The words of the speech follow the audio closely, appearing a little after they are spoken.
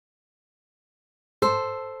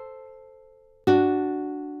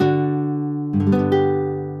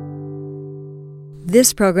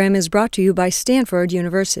This program is brought to you by Stanford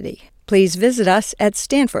University. Please visit us at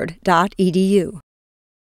stanford.edu.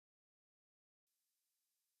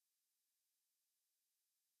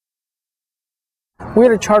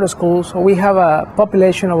 We're a charter school, so we have a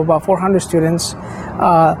population of about 400 students.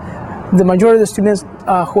 The majority of the students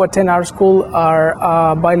who attend our school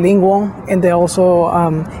are bilingual, and they're also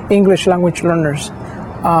English language learners.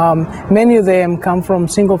 Many of them come from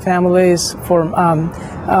single families, from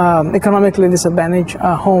economically disadvantaged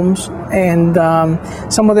homes, and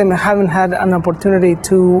some of them haven't had an opportunity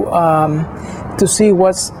to see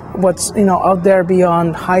what's out there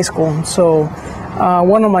beyond high school. So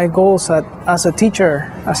one of my goals as a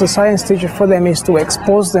teacher, as a science teacher for them, is to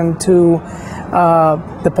expose them to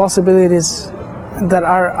the possibilities that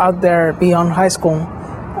are out there beyond high school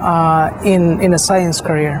in a science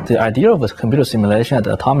career. The idea of a computer simulation at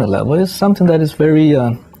the atomic level is something that is very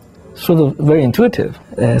very intuitive.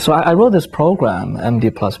 So I wrote this program, MD++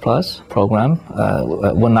 program,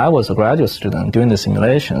 when I was a graduate student doing the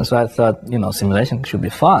simulation. So I thought, simulation should be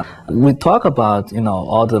fun. We talk about,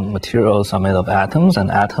 all the materials are made of atoms, and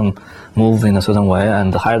atoms move in a certain way,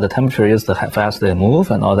 and the higher the temperature is, the faster they move,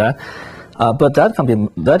 and all that. But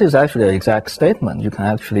that is actually an exact statement. You can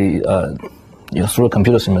actually, through a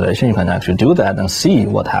computer simulation, you can actually do that and see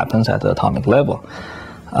what happens at the atomic level.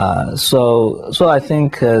 So I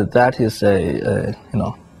think that is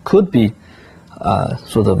could be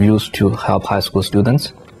sort of used to help high school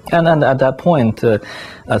students. And at that point,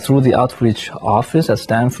 through the outreach office at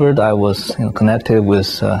Stanford, I was connected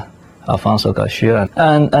with Alfonso Garcia,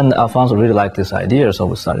 and Alfonso really liked this idea, so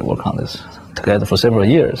we started working on this together for several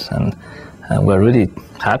years, and we're really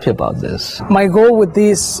happy about this. My goal with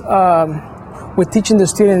this, with teaching the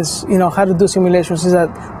students, how to do simulations, is that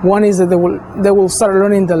one is that they will start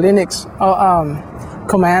learning the Linux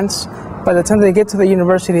commands. By the time they get to the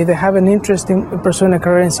university, they have an interest in pursuing a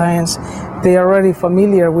career in science. They are already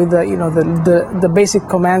familiar with the basic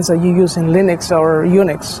commands that you use in Linux or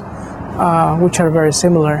Unix, which are very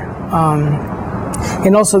similar.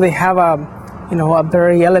 And also they have a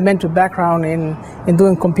very elementary background in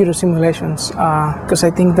doing computer simulations, because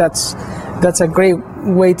I think that's a great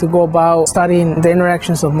way to go about studying the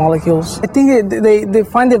interactions of molecules. I think they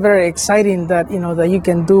find it very exciting that that you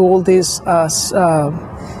can do all these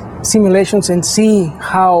simulations and see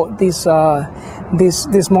how these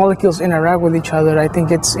molecules interact with each other. I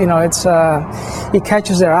think it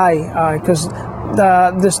catches their eye, because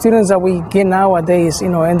the students that we get nowadays,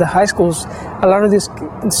 in the high schools, a lot of these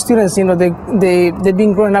students, they've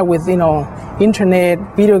been growing up with internet,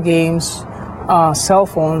 video games, cell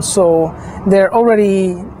phones, so they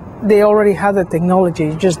already have the technology.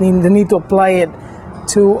 You just need to apply it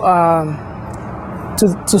to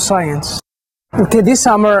science. Okay, this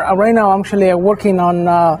summer, right now, I'm actually working on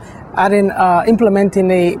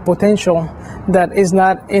implementing a potential that is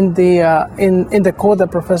not in the code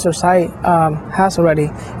that Professor Tsai has already.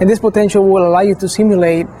 And this potential will allow you to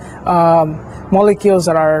simulate molecules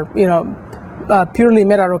that are purely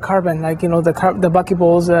made out of carbon, like the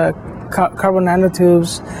buckyballs, carbon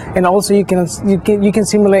nanotubes, and also you can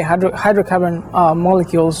simulate hydrocarbon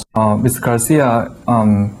molecules. Mr. Garcia,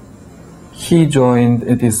 he joined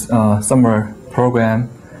this summer program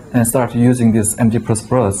and started using this MD++.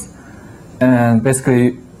 And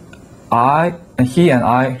basically, he and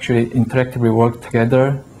I actually interactively work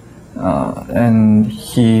together, and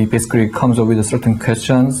he basically comes up with certain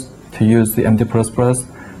questions to use the MD++,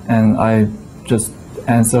 and I just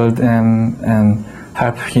answered them and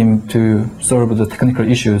help him to solve the technical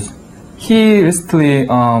issues. He recently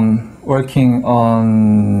working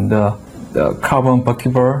on the carbon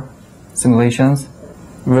buckyballs simulations.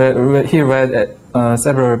 He read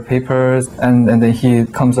several papers, and then he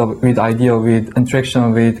comes up with idea with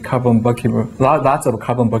interaction with carbon buckyballs, lots of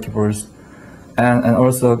carbon buckyballs, and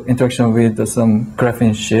also interaction with some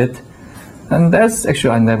graphene sheet. And that's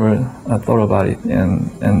actually I never thought about it,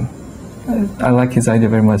 and I like his idea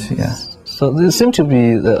very much. Yeah. So there seems to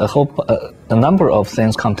be a number of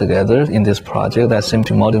things come together in this project that seem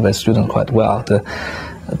to motivate students quite well.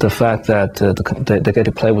 The fact that they get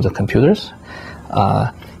to play with the computers,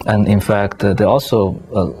 and in fact they're also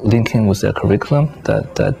linking with their curriculum.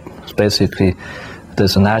 That basically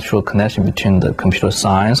there's a natural connection between the computer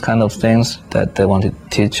science kind of things that they want to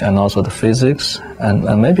teach, and also the physics,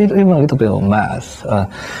 and maybe even a little bit of math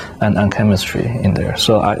and chemistry in there.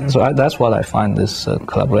 So that's what I find this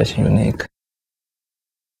collaboration unique.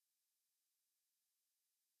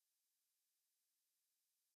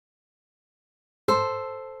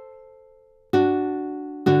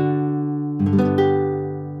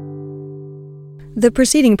 The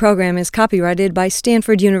preceding program is copyrighted by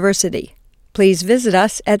Stanford University. Please visit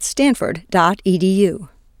us at stanford.edu.